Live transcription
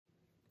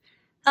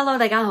Hello，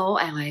大家好，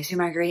我係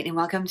Margaret and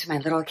welcome to my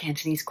little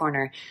Cantonese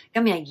corner.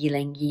 今日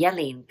2021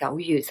年9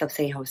月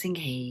14號星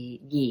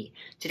期二.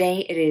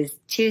 Today it is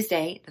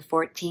Tuesday, the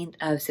 14th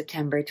of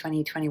September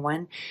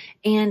 2021,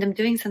 and I'm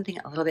doing something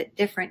a little bit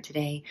different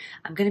today.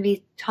 I'm going to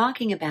be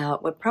talking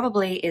about what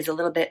probably is a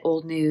little bit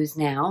old news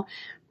now,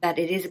 but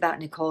it is about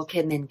Nicole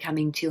Kidman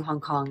coming to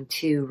Hong Kong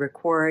to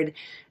record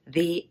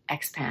The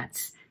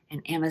Expats,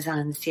 an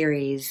Amazon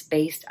series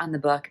based on the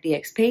book The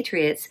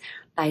Expatriates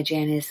by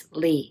Janice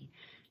Lee.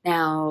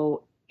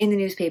 Now, in the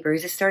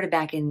newspapers, it started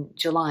back in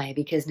July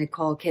because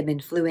Nicole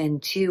Kidman flew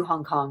into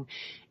Hong Kong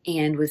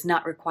and was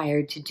not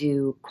required to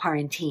do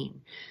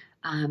quarantine.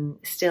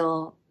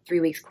 Still,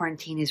 3 weeks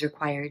quarantine is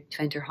required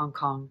to enter Hong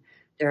Kong.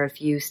 There are a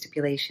few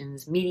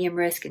stipulations: medium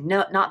risk and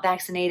not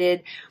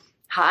vaccinated,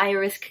 high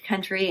risk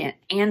country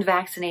and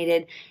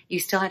vaccinated. You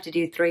still have to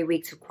do 3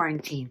 weeks of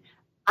quarantine.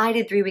 I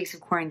did 3 weeks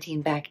of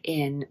quarantine back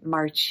in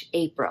March,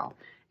 April.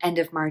 End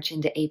of March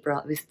into April.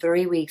 It was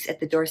 3 weeks at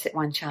the Dorset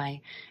Wan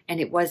Chai, and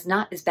it was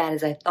not as bad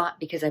as I thought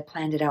because I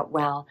planned it out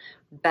well.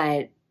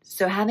 But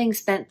so having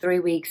spent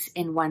 3 weeks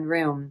in one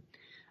room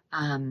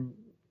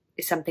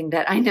is something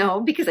that I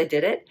know because I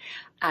did it.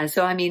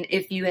 So, I mean,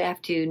 if you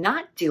have to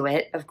not do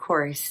it, of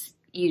course,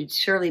 you'd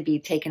surely be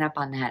taken up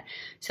on that.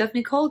 So if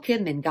Nicole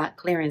Kidman got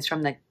clearance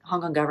from the Hong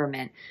Kong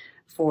government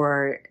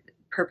for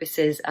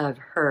purposes of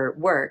her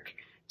work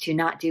to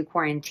not do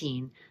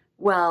quarantine,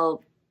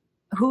 well,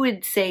 who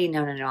would say,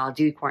 no, I'll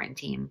do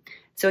quarantine?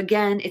 So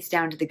again, it's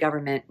down to the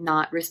government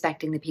not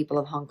respecting the people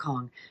of Hong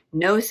Kong.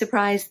 No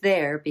surprise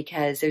there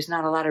because there's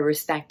not a lot of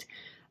respect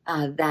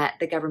that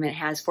the government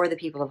has for the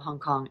people of Hong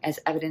Kong, as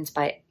evidenced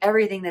by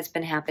everything that's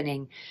been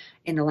happening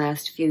in the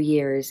last few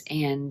years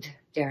and,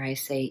 dare I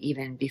say,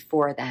 even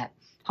before that.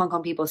 Hong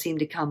Kong people seem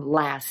to come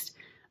last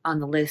on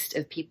the list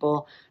of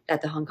people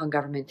that the Hong Kong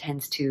government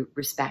tends to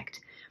respect.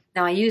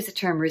 Now, I use the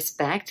term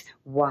respect.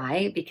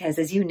 Why? Because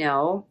as you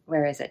know,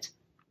 where is it?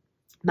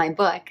 My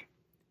book,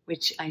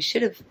 which I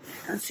should have,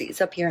 let's see,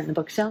 it's up here in the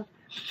bookshelf.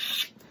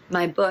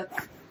 My book,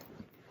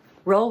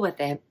 Roll With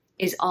It,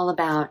 is all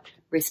about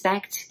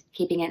respect,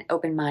 keeping an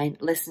open mind,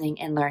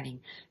 listening, and learning.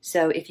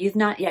 So if you've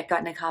not yet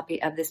gotten a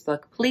copy of this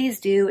book,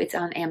 please do. It's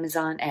on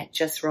Amazon at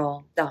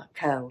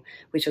justroll.co,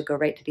 which will go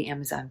right to the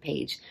Amazon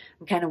page.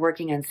 I'm kind of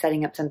working on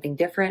setting up something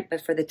different, but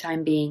for the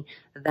time being,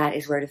 that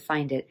is where to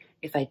find it.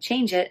 If I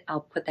change it,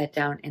 I'll put that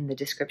down in the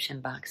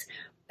description box.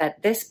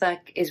 But this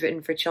book is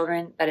written for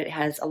children, but it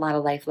has a lot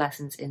of life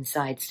lessons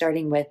inside,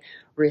 starting with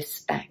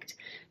respect.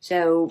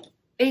 So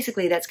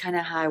basically, that's kind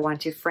of how I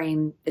want to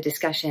frame the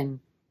discussion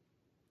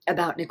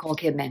about Nicole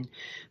Kidman,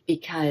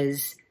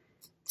 because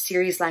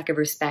serious lack of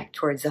respect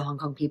towards the Hong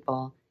Kong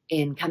people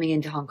in coming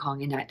into Hong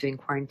Kong and not doing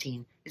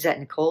quarantine. Is that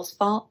Nicole's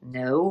fault?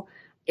 No.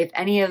 If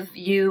any of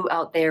you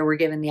out there were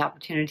given the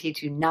opportunity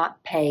to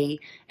not pay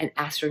an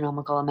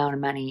astronomical amount of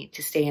money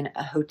to stay in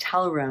a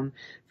hotel room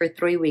for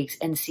 3 weeks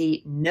and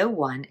see no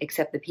one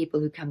except the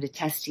people who come to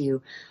test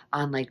you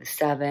on like the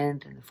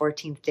 7th and the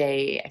 14th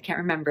day, I can't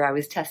remember, I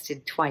was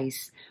tested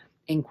twice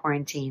in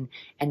quarantine,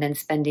 and then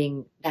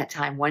spending that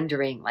time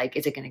wondering, like,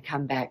 is it going to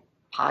come back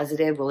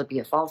positive? Will it be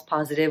a false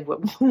positive?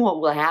 What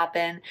will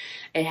happen?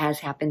 It has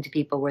happened to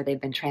people where they've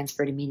been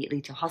transferred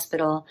immediately to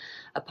hospital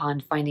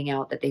upon finding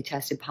out that they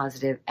tested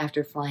positive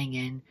after flying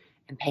in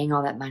and paying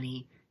all that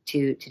money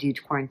to do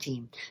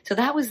quarantine. So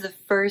that was the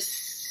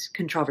first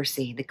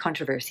controversy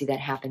that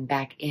happened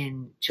back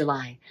in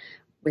July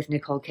with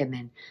Nicole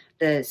Kidman.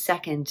 The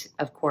second,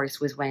 of course,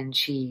 was when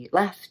she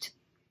left.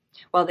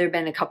 Well, there have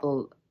been a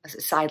couple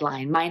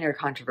sideline minor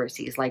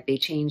controversies, like they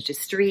changed a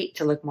street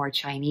to look more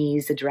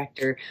Chinese. The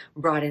director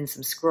brought in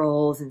some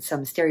scrolls and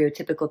some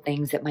stereotypical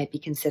things that might be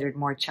considered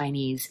more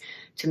Chinese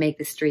to make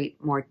the street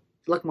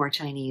look more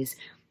Chinese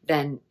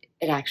than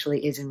it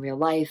actually is in real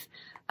life.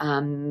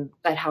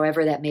 But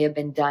however that may have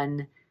been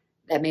done,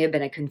 that may have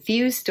been a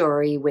confused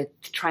story with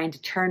trying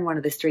to turn one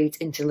of the streets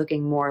into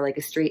looking more like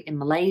a street in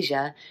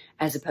Malaysia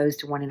as opposed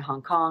to one in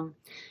Hong Kong.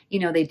 You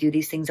know, they do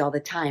these things all the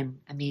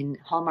time. I mean,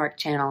 Hallmark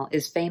Channel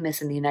is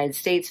famous in the United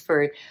States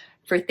for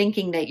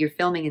thinking that you're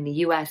filming in the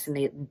U.S. and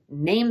they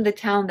name the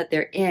town that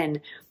they're in,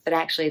 but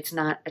actually it's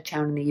not a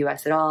town in the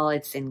U.S. at all.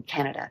 It's in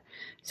Canada.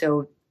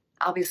 So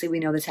obviously we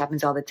know this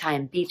happens all the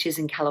time. Beaches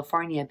in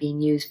California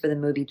being used for the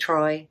movie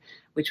Troy,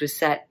 which was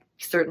set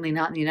certainly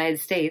not in the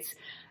United States.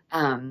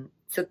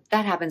 So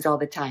that happens all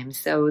the time.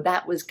 So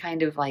that was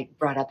kind of like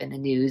brought up in the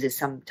news as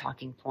some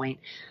talking point,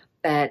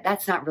 but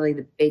that's not really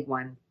the big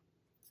one.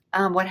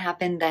 What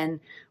happened then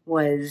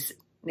was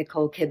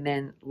Nicole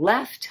Kidman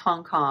left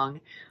Hong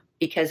Kong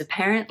because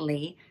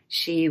apparently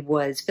she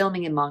was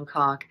filming in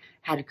Bangkok,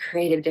 had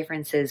creative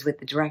differences with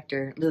the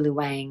director, Lulu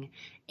Wang,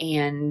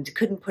 and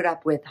couldn't put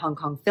up with Hong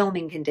Kong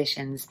filming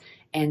conditions,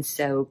 and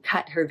so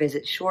cut her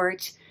visit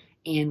short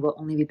and will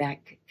only be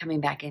coming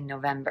back in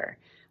November.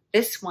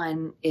 This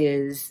one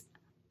is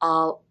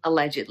all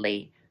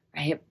allegedly,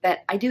 right?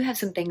 But I do have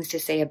some things to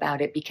say about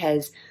it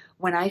because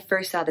when I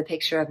first saw the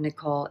picture of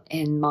Nicole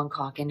in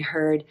Bangkok and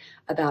heard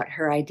about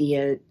her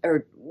idea,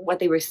 or what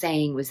they were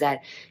saying was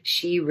that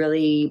she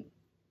really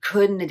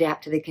couldn't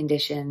adapt to the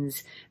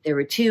conditions. There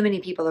were too many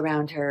people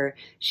around her.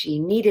 She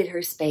needed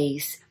her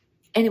space.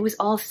 And it was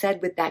all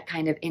said with that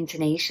kind of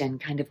intonation,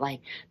 kind of like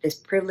this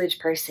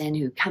privileged person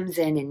who comes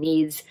in and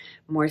needs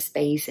more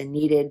space and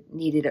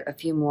needed a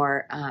few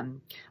more, a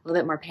little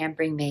bit more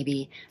pampering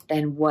maybe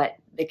than what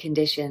the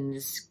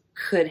conditions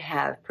could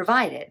have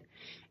provided.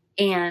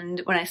 And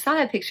when I saw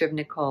that picture of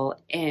Nicole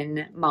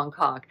in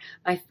Mongkok,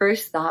 my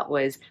first thought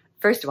was,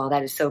 first of all,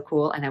 that is so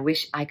cool. And I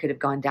wish I could have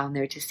gone down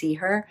there to see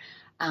her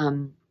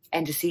and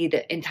to see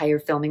the entire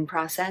filming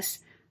process.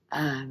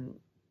 And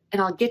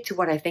I'll get to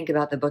what I think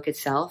about the book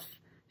itself,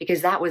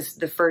 because that was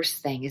the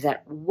first thing, is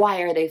that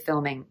why are they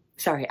filming?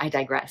 Sorry, I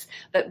digress.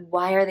 But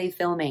why are they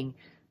filming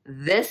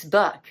this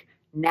book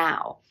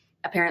now?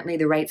 Apparently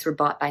the rights were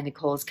bought by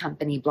Nicole's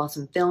company,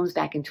 Blossom Films,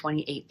 back in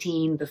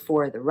 2018,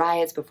 before the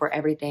riots, before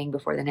everything,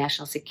 before the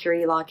national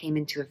security law came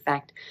into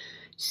effect.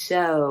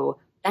 So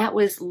that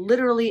was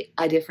literally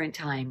a different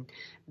time.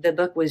 The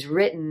book was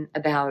written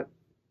about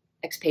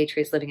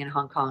expatriates living in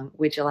Hong Kong,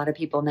 which a lot of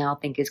people now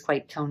think is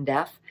quite tone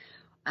deaf,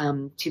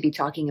 to be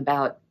talking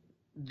about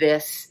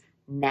this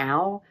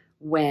now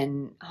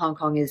when Hong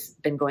Kong has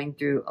been going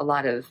through a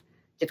lot of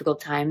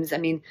difficult times. I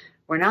mean,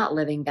 we're not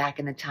living back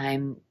in the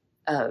time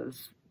of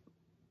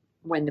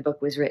when the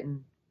book was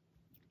written.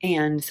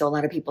 And so a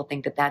lot of people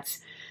think that that's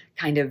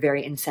kind of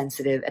very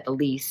insensitive at the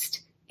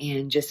least,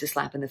 and just a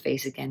slap in the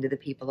face again to the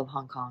people of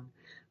Hong Kong.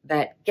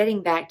 But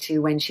getting back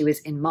to when she was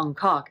in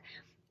Mongkok,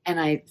 and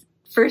I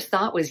first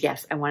thought was,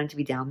 yes, I wanted to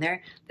be down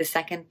there. The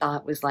second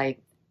thought was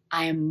like,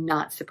 I am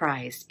not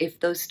surprised if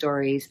those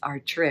stories are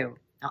true.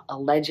 Now,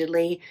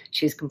 allegedly,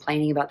 she was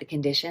complaining about the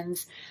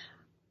conditions.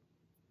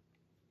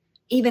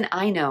 Even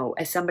I know,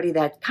 as somebody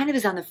that kind of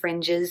is on the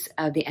fringes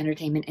of the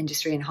entertainment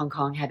industry in Hong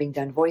Kong, having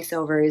done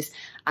voiceovers,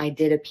 I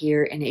did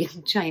appear in a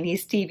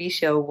Chinese TV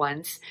show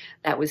once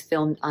that was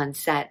filmed on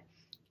set.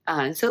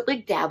 So it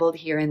like dabbled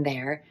here and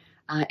there.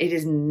 It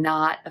is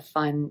not a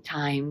fun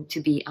time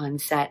to be on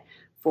set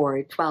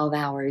for 12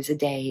 hours a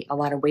day, a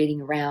lot of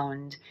waiting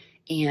around,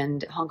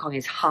 and Hong Kong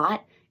is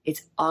hot.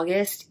 It's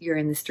August. You're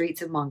in the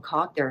streets of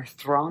Mongkok. There are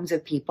throngs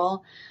of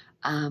people.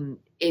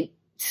 It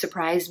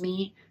surprised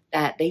me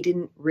that they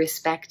didn't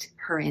respect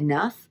her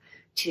enough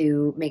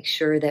to make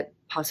sure that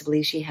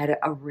possibly she had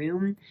a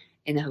room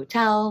in a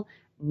hotel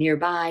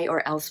nearby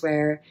or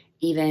elsewhere,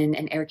 even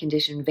an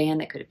air-conditioned van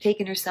that could have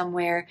taken her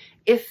somewhere.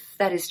 If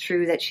that is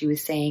true that she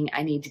was saying,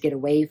 I need to get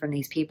away from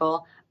these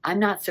people, I'm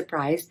not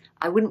surprised.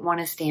 I wouldn't want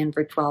to stand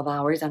for 12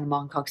 hours on a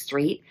Mongkok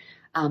street,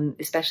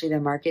 especially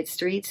the market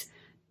streets.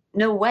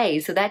 No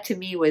way. So that to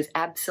me was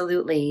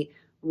absolutely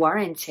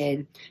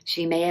warranted.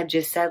 She may have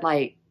just said,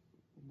 like,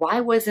 why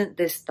wasn't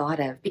this thought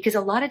of? Because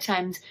a lot of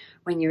times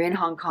when you're in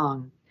Hong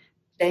Kong,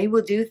 they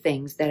will do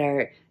things that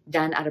are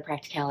done out of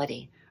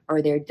practicality,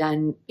 or they're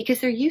done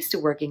because they're used to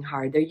working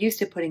hard. They're used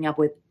to putting up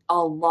with a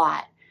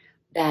lot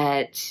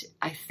that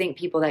I think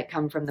people that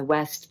come from the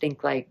West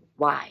think like,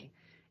 why?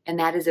 And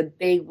that is a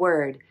big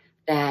word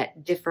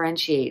that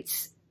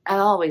differentiates. I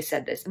always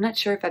said this. I'm not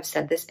sure if I've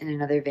said this in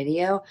another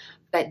video,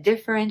 but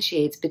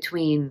differentiates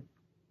between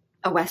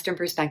a Western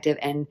perspective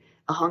and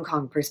a Hong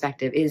Kong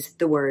perspective is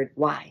the word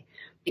why.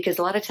 Because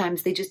a lot of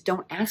times they just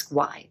don't ask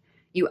why.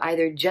 You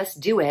either just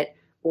do it,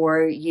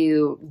 or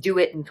you do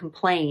it and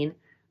complain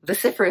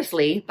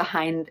vociferously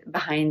behind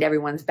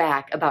everyone's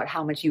back about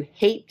how much you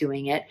hate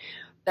doing it.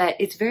 But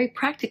it's very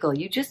practical.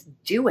 You just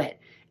do it.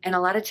 And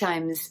a lot of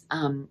times,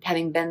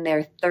 having been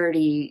there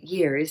 30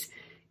 years,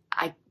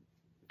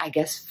 I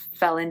guess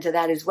fell into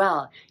that as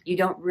well. You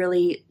don't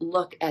really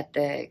look at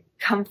the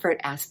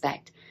comfort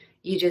aspect.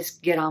 You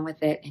just get on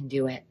with it and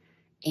do it.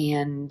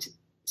 And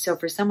so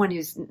for someone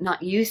who's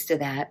not used to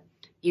that,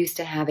 used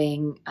to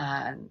having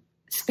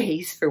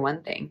space for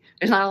one thing,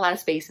 there's not a lot of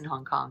space in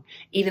Hong Kong.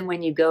 Even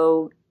when you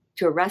go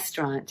to a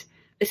restaurant,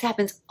 this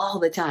happens all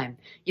the time.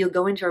 You'll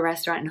go into a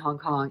restaurant in Hong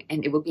Kong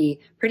and it will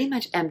be pretty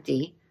much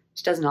empty,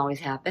 which doesn't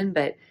always happen,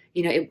 but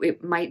you know,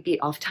 it might be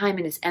off time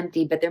and it's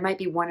empty, but there might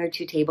be 1 or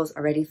 2 tables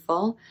already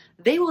full.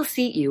 They will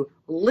seat you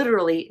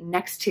literally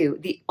next to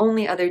the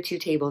only other 2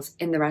 tables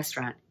in the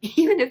restaurant.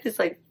 Even if it's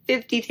like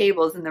 50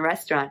 tables in the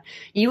restaurant,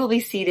 you will be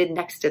seated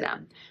next to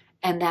them.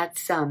 And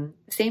that's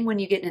same when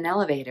you get in an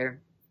elevator,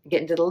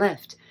 get into the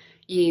lift.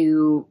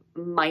 You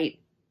might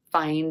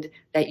find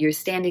that you're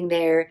standing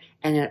there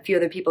and a few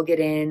other people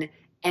get in,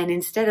 and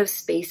instead of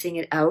spacing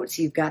it out,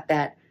 so you've got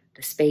that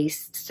the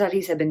space.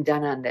 Studies have been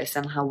done on this,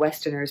 on how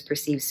Westerners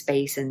perceive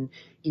space and,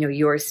 you know,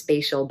 your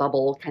spatial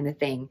bubble kind of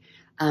thing.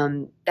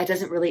 That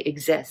doesn't really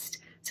exist.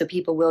 So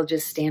people will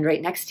just stand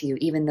right next to you,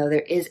 even though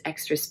there is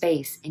extra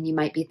space. And you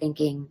might be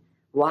thinking,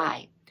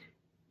 why?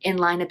 In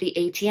line at the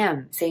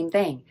ATM, same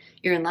thing.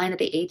 You're in line at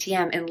the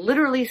ATM and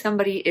literally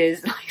somebody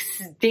is like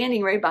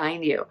standing right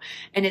behind you.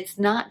 And it's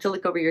not to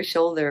look over your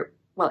shoulder.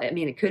 Well, I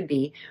mean, it could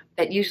be,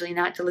 but usually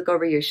not to look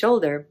over your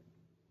shoulder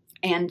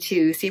and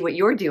to see what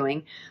you're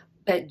doing.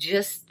 But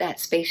just that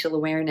spatial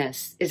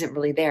awareness isn't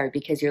really there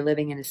because you're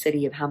living in a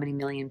city of how many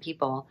million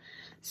people.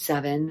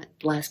 7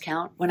 last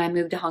count. When I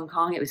moved to Hong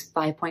Kong, it was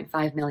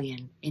 5.5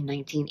 million in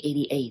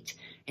 1988.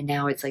 And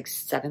now it's like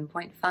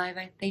 7.5,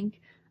 I think.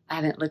 I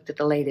haven't looked at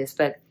the latest,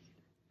 but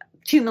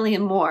 2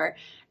 million more.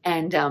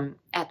 And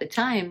at the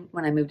time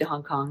when I moved to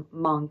Hong Kong,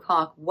 Mong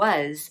Kok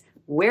was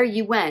where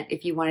you went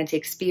if you wanted to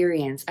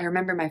experience. I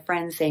remember my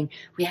friends saying,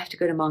 we have to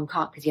go to Mong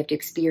Kok because you have to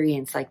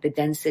experience like the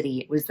density.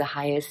 It was the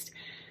highest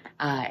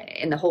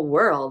in the whole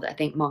world. I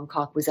think Mong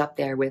Kok was up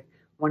there with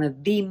one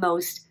of the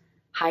most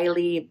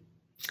highly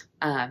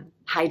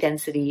high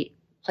density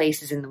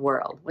places in the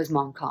world was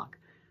Mong Kok.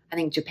 I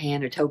think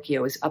Japan or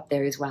Tokyo was up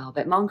there as well,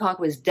 but Mong Kok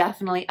was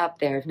definitely up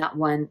there, if not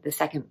one, the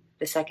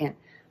second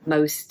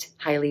most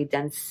highly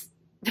dense,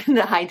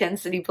 the high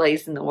density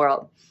place in the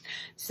world.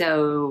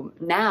 So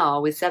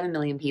now with 7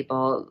 million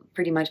people,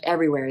 pretty much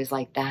everywhere is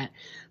like that.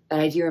 But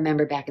I do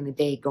remember back in the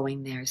day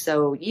going there.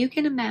 So you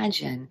can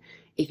imagine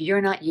if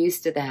you're not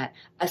used to that,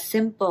 a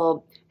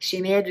simple,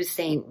 she may have just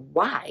saying,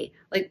 why?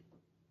 Like,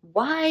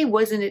 why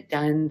wasn't it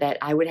done that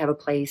I would have a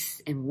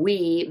place and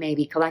we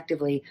maybe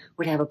collectively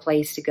would have a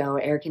place to go,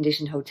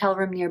 air-conditioned hotel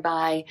room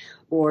nearby,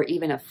 or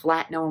even a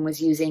flat no one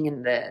was using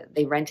and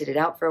they rented it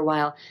out for a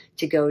while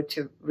to go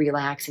to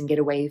relax and get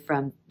away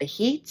from the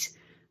heat,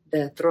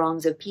 the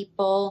throngs of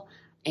people,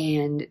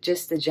 and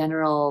just the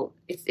general,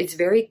 it's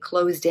very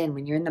closed in.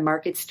 When you're in the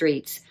market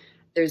streets,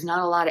 there's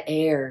not a lot of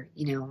air,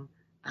 you know.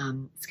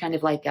 It's kind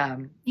of like,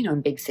 you know,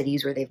 in big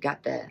cities where they've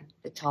got the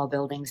tall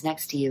buildings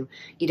next to you,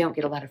 you don't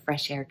get a lot of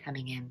fresh air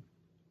coming in.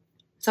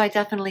 So I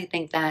definitely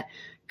think that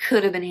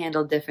could have been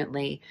handled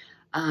differently.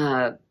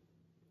 Either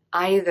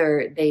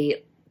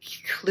they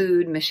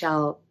include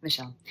Nicole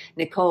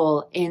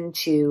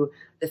into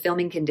the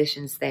filming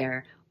conditions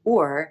there,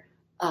 or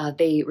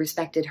they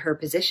respected her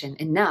position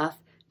enough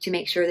to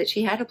make sure that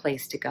she had a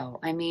place to go.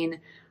 I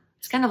mean,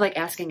 it's kind of like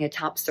asking a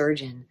top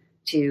surgeon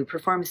to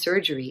perform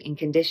surgery in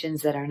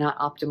conditions that are not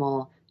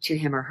optimal to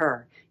him or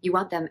her. You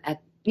want them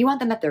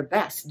at their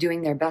best,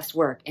 doing their best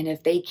work. And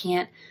if they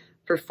can't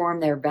perform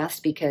their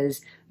best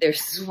because they're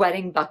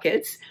sweating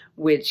buckets,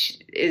 which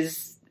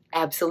is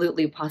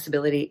absolutely a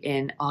possibility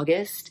in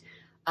August,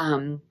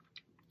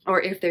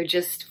 or if they're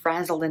just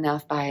frazzled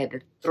enough by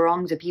the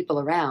throngs of people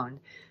around,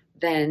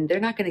 then they're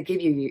not going to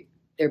give you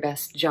their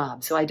best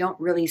job. So I don't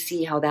really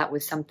see how that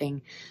was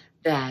something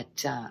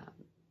that,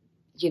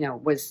 you know,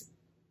 was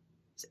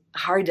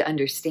hard to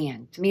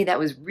understand. To me, that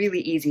was really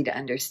easy to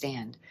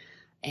understand.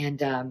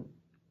 And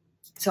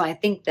so I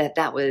think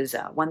that was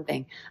one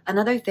thing.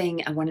 Another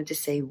thing I wanted to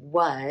say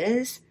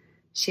was,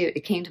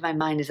 it came to my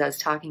mind as I was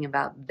talking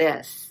about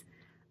this,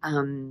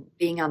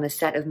 being on the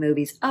set of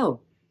movies. Oh,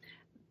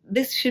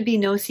 this should be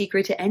no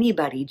secret to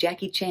anybody.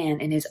 Jackie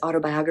Chan in his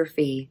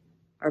autobiography,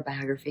 I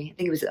think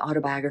it was an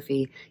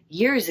autobiography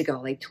years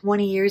ago, like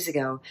 20 years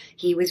ago,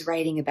 he was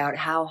writing about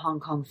how Hong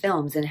Kong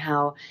films and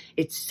how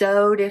it's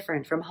so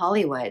different from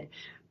Hollywood,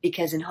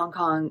 because in Hong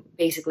Kong,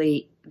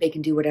 basically, they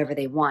can do whatever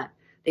they want.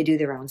 They do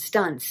their own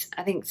stunts.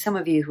 I think some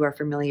of you who are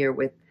familiar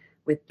with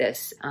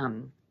this,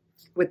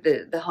 with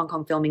the Hong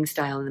Kong filming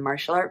style and the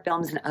martial art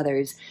films and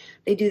others,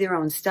 they do their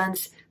own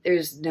stunts.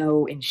 There's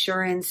no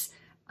insurance.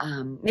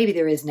 Maybe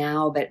there is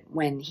now, but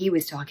when he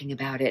was talking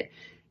about it,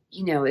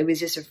 you know, it was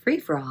just a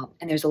free-for-all,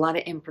 and there's a lot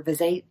of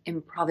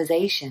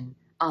improvisation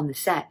on the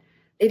set.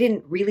 They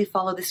didn't really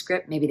follow the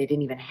script. Maybe they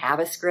didn't even have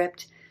a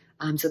script.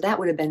 So that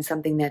would have been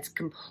something that's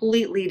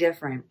completely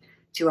different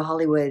to a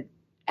Hollywood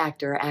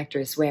actor or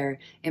actress, where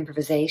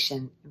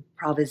improvisation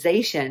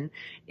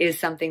is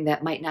something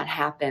that might not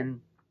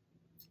happen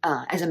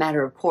as a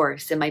matter of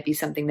course. It might be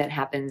something that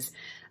happens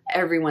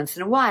every once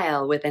in a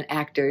while with an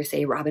actor,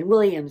 say Robin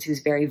Williams, who's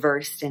very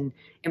versed in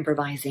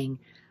improvising,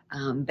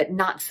 but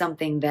not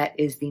something that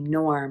is the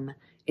norm.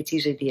 It's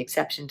usually the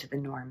exception to the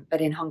norm. But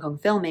in Hong Kong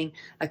filming,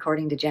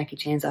 according to Jackie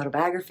Chan's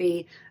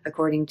autobiography,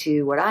 according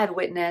to what I've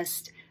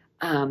witnessed,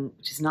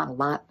 which is not a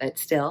lot, but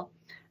still,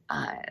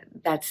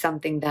 that's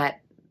something that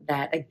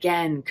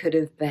again could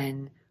have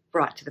been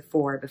brought to the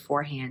fore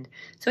beforehand.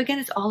 So again,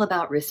 it's all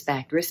about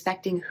respect,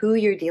 respecting who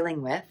you're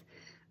dealing with.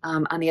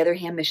 On the other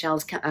hand,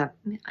 Michelle's, I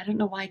don't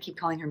know why I keep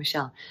calling her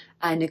Michelle,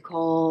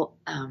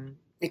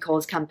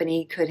 Nicole's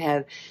company could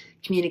have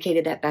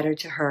communicated that better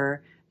to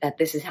her, that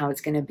this is how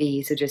it's going to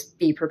be, so just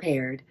be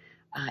prepared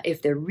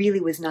if there really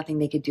was nothing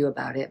they could do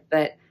about it.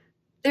 But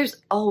there's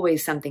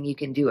always something you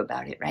can do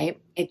about it, right?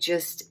 It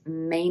just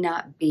may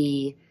not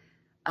be,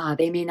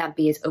 they may not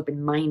be as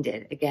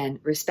open-minded. Again,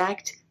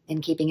 respect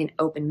and keeping an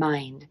open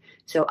mind.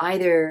 So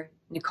either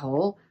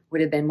Nicole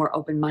would have been more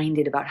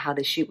open-minded about how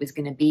the shoot was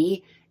going to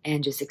be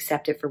and just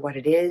accept it for what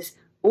it is,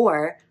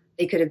 or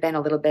they could have been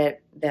a little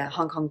bit the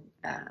Hong Kong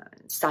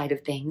side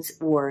of things,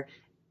 or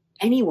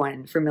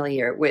anyone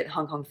familiar with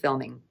Hong Kong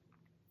filming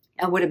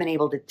and would have been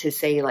able to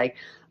say, like,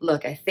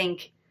 look, I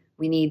think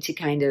we need to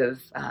kind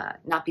of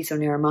not be so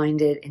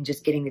narrow-minded and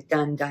just getting it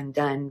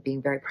done,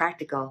 being very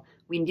practical.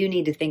 We do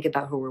need to think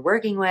about who we're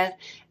working with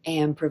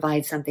and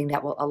provide something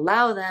that will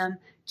allow them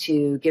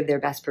to give their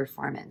best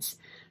performance.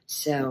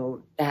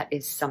 So that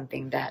is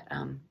something that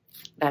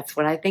that's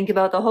what I think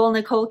about the whole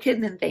Nicole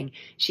Kidman thing.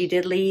 She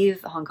did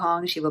leave Hong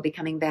Kong. She will be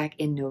coming back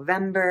in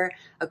November,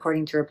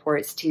 according to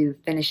reports, to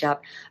finish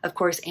up. Of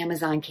course,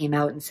 Amazon came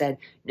out and said,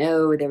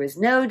 no, there was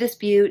no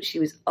dispute. She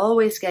was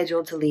always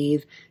scheduled to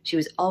leave. She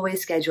was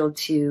always scheduled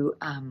to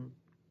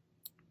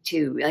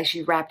like,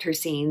 she wrapped her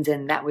scenes,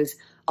 and that was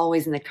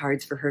always in the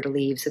cards for her to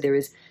leave. So there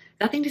was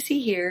nothing to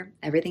see here.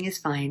 Everything is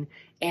fine.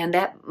 And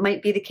that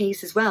might be the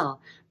case as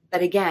well.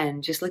 But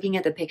again, just looking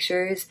at the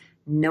pictures,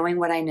 knowing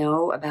what I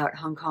know about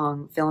Hong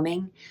Kong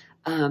filming,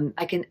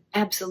 I can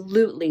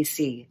absolutely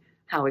see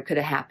how it could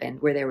have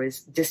happened, where there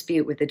was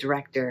dispute with the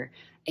director,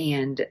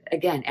 and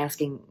again,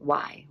 asking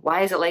why.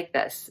 Why is it like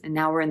this? And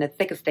now we're in the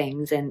thick of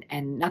things, and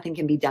nothing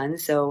can be done,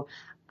 so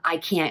I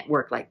can't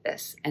work like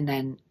this. And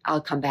then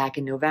I'll come back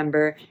in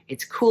November.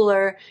 It's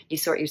cooler. You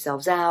sort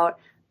yourselves out.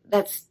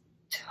 That's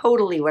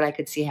totally what I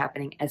could see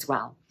happening as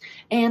well.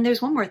 And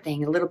there's one more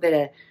thing, a little bit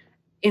of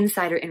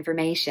insider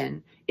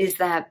information, is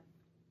that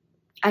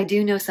I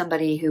do know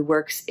somebody who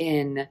works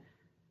in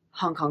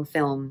Hong Kong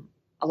film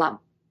a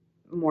lot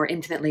more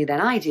intimately than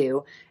I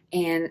do.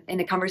 And in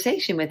a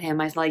conversation with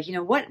him, I was like,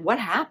 what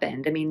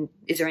happened? I mean,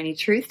 is there any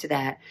truth to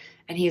that?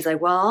 And he's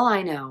like, well, all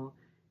I know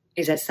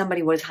is that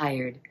somebody was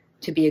hired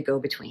to be a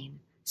go-between.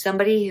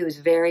 Somebody who's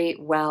very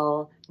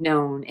well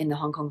known in the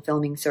Hong Kong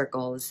filming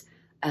circles,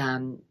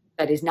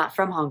 that is not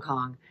from Hong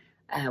Kong,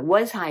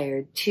 was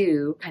hired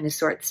to kind of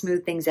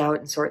smooth things out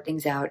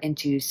and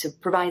to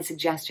provide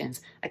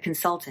suggestions, a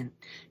consultant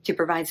to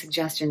provide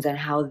suggestions on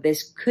how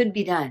this could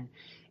be done.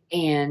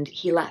 And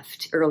he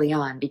left early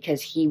on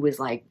because he was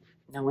like,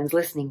 no one's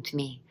listening to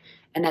me.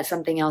 And that's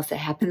something else that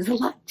happens a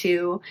lot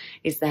too,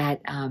 is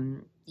that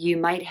you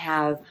might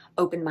have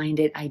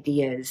open-minded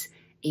ideas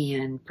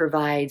and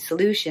provide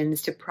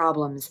solutions to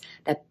problems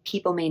that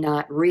people may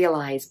not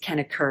realize can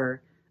occur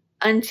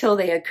until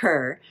they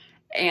occur.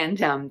 And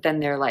then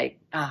they're like,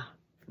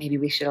 maybe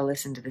we should have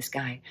listened to this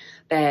guy.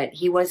 But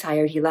he was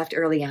hired. He left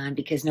early on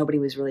because nobody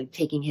was really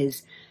taking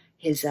his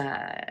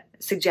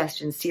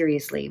suggestions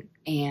seriously.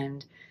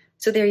 And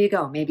so there you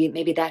go.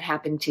 Maybe that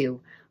happened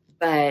too.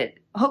 But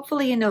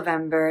hopefully in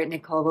November,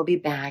 Nicole will be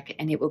back,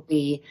 and it will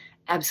be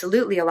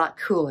absolutely a lot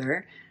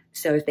cooler.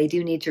 So if they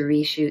do need to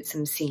reshoot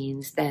some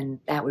scenes, then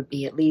that would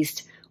be at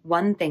least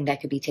one thing that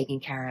could be taken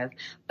care of.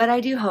 But I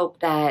do hope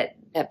that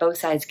both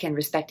sides can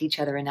respect each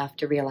other enough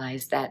to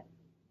realize that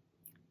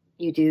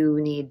you do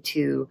need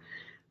to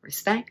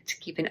respect,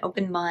 keep an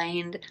open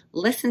mind,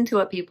 listen to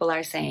what people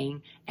are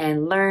saying,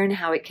 and learn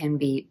how it can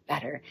be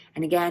better.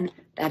 And again,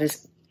 that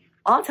is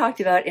all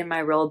talked about in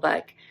my role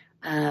book.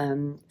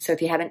 So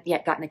if you haven't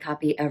yet gotten a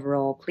copy of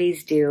Roll,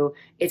 please do.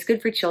 It's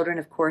good for children,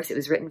 of course. It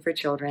was written for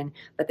children,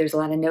 but there's a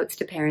lot of notes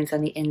to parents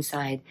on the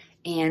inside,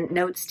 and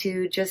notes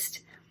to it's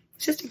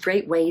just a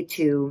great way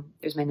to,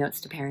 there's my notes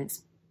to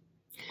parents.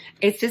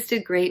 It's just a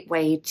great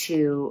way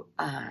to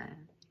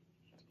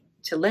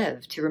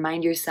live, to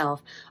remind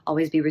yourself,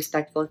 always be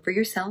respectful for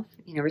yourself,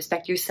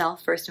 respect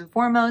yourself first and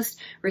foremost,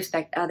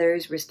 respect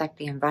others, respect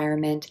the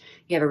environment.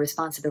 You have a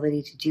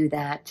responsibility to do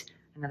that,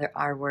 another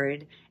R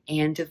word,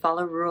 and to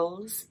follow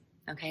rules.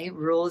 Okay,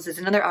 rules is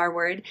another R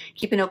word.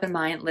 Keep an open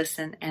mind,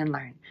 listen, and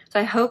learn. So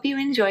I hope you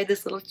enjoyed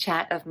this little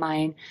chat of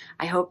mine.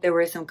 I hope there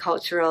were some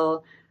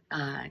cultural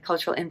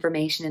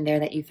information in there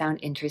that you found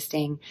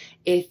interesting.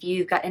 If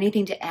you've got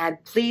anything to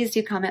add, please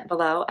do comment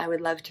below. I would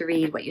love to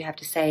read what you have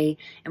to say,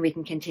 and we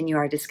can continue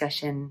our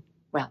discussion.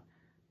 Well,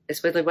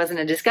 this really wasn't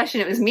a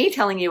discussion. It was me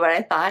telling you what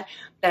I thought,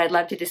 but I'd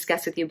love to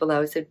discuss with you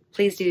below. So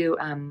please do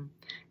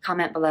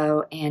comment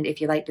below. And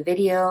if you liked the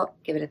video,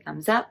 give it a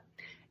thumbs up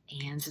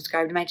and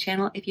subscribe to my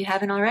channel if you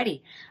haven't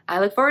already. I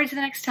look forward to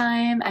the next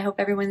time. I hope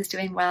everyone's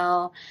doing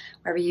well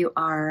wherever you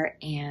are.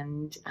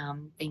 And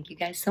thank you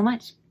guys so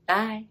much.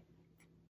 Bye.